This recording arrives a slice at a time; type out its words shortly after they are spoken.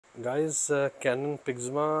Guys, Canon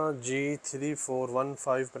PIXMA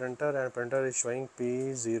G3415 printer is showing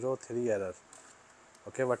P03 error.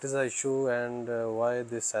 Okay, what is the issue and why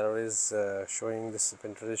this error is showing, this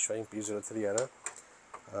printer is showing P03 error?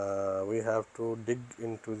 We have to dig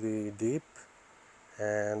into the deep,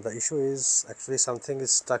 and the issue is actually something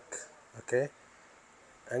is stuck. Okay,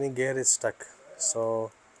 any gear is stuck,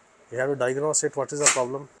 so we have to diagnose it. What is the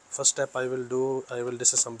problem? First step I will do, I will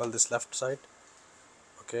disassemble this left side.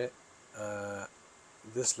 Okay, uh,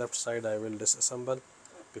 this left side I will disassemble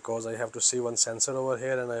because I have to see one sensor over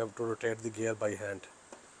here and I have to rotate the gear by hand.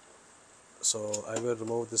 So I will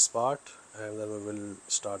remove this part and then we will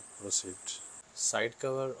start proceed. Side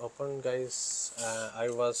cover open, guys. I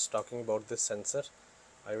was talking about this sensor.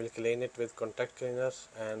 I will clean it with contact cleaner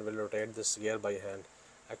and will rotate this gear by hand.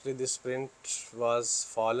 Actually this print was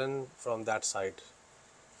fallen from that side.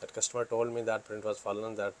 That customer told me that print was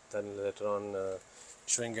fallen, that then later on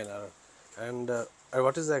showing an error. And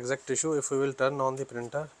what is the exact issue? If we will turn on the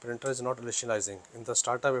printer is not initializing. In the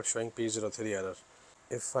startup it's showing P03 error.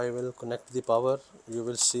 If I will connect the power, you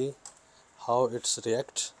will see how it's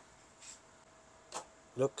react.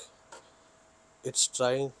 Look, it's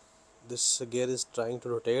trying, this gear is trying to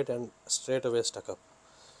rotate and straight away stuck up.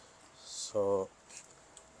 So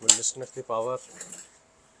we'll disconnect the power.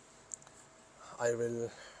 I will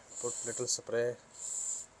put little spray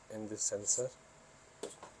in this sensor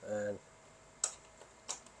and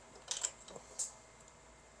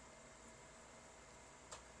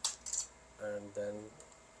then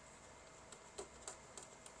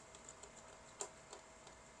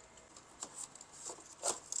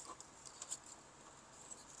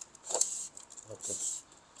okay,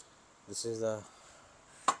 this is the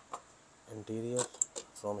interior.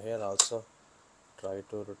 From here also try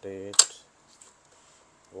to rotate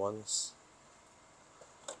once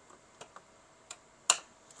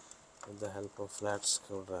with the help of flat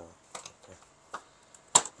screwdriver. Okay,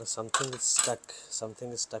 but something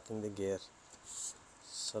is stuck in the gear.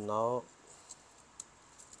 So now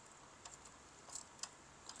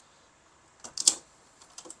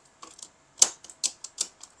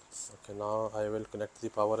okay, now I will connect the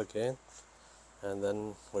power again and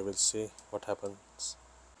then we will see what happens.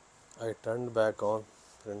 I turned back on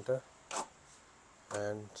printer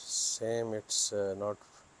and same, it's not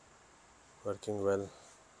working well.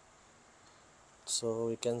 So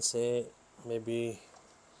we can say maybe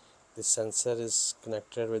the sensor is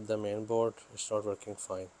connected with the main board, it's not working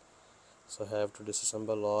fine. So I have to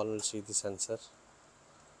disassemble all and see the sensor.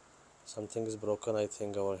 Something is broken, I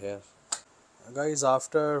think, over here. Guys,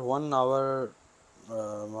 after 1 hour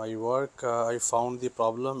my work, I found the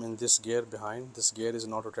problem in this gear behind. This gear is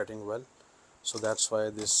not rotating well, so that's why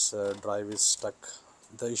this drive is stuck.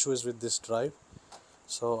 The issue is with this drive.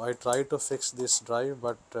 So I tried to fix this drive,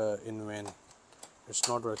 but in vain. It's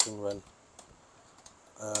not working well.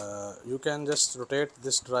 You can just rotate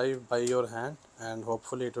this drive by your hand and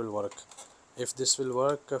hopefully it will work. If this will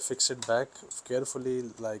work, fix it back carefully,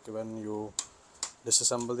 like when you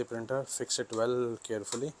disassemble the printer, fix it well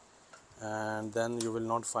carefully, and then you will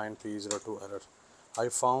not find P02 error. I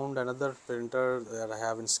found another printer that I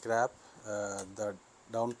have in scrap. The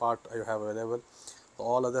down part I have available.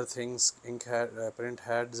 All other things, ink head, print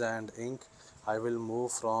heads and ink, I will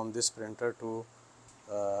move from this printer to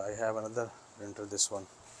I have another printer, this one.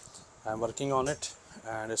 I am working on it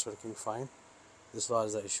and it's working fine. This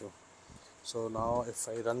was the issue. So now if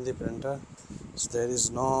I run the printer, there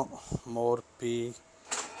is no more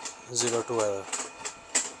P02 error.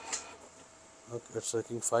 Look, it's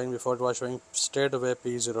working fine. Before it was showing straight away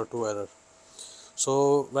P02 error.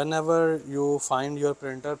 So whenever you find your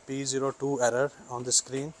printer P02 error on the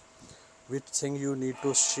screen, which thing you need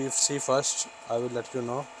to see first, I will let you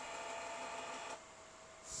know.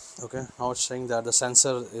 Okay, now it's saying that the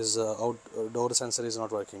sensor is outdoor sensor is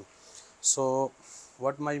not working. So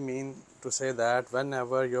what I mean to say that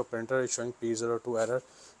whenever your printer is showing P02 error,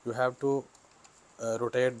 you have to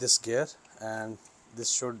rotate this gear and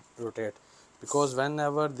this should rotate, because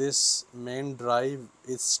whenever this main drive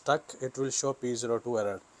is stuck, it will show P02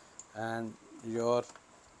 error and your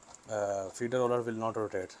feeder roller will not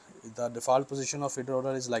rotate. The default position of feeder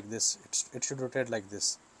roller is like this. It should rotate like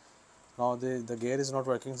this. Now the gear is not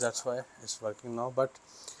working, that's why it's working now, but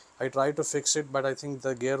I tried to fix it, but I think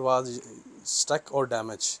the gear was stuck or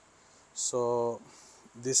damaged. So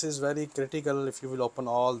this is very critical. If you will open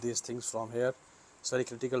all these things from here, it's very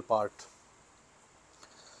critical part.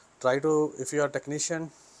 Try to, if you are a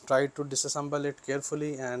technician, try to disassemble it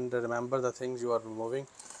carefully and remember the things you are removing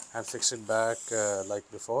and fix it back like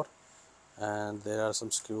before. And there are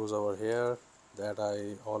some screws over here that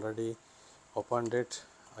I already opened it.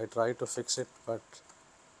 I tried to fix it, but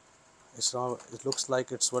it's not, it looks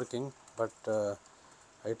like it's working, but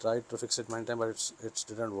I tried to fix it many times, but it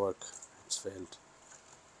didn't work, it's failed.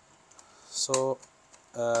 So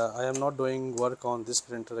I am not doing work on this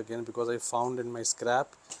printer again, because I found in my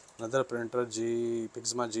scrap another printer,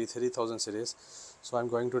 PIXMA G3000 series. So I'm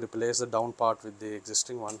going to replace the down part with the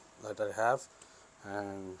existing one that I have,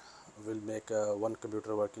 and will make one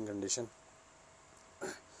computer working condition.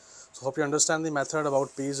 So hope you understand the method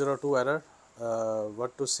about P02 error.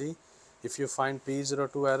 What to see: if you find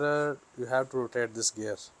P02 error, you have to rotate this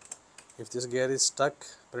gear. If this gear is stuck,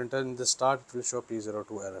 printer in the start, it will show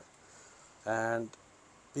P02 error. And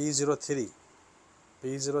P03 or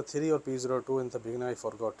P02 in the beginning, I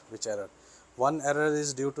forgot which error. One error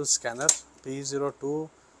is due to scanner. P02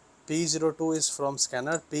 is from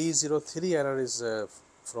scanner. P03 error is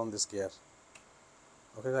from this gear.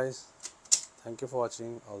 Okay guys, thank you for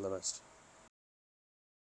watching. All the best.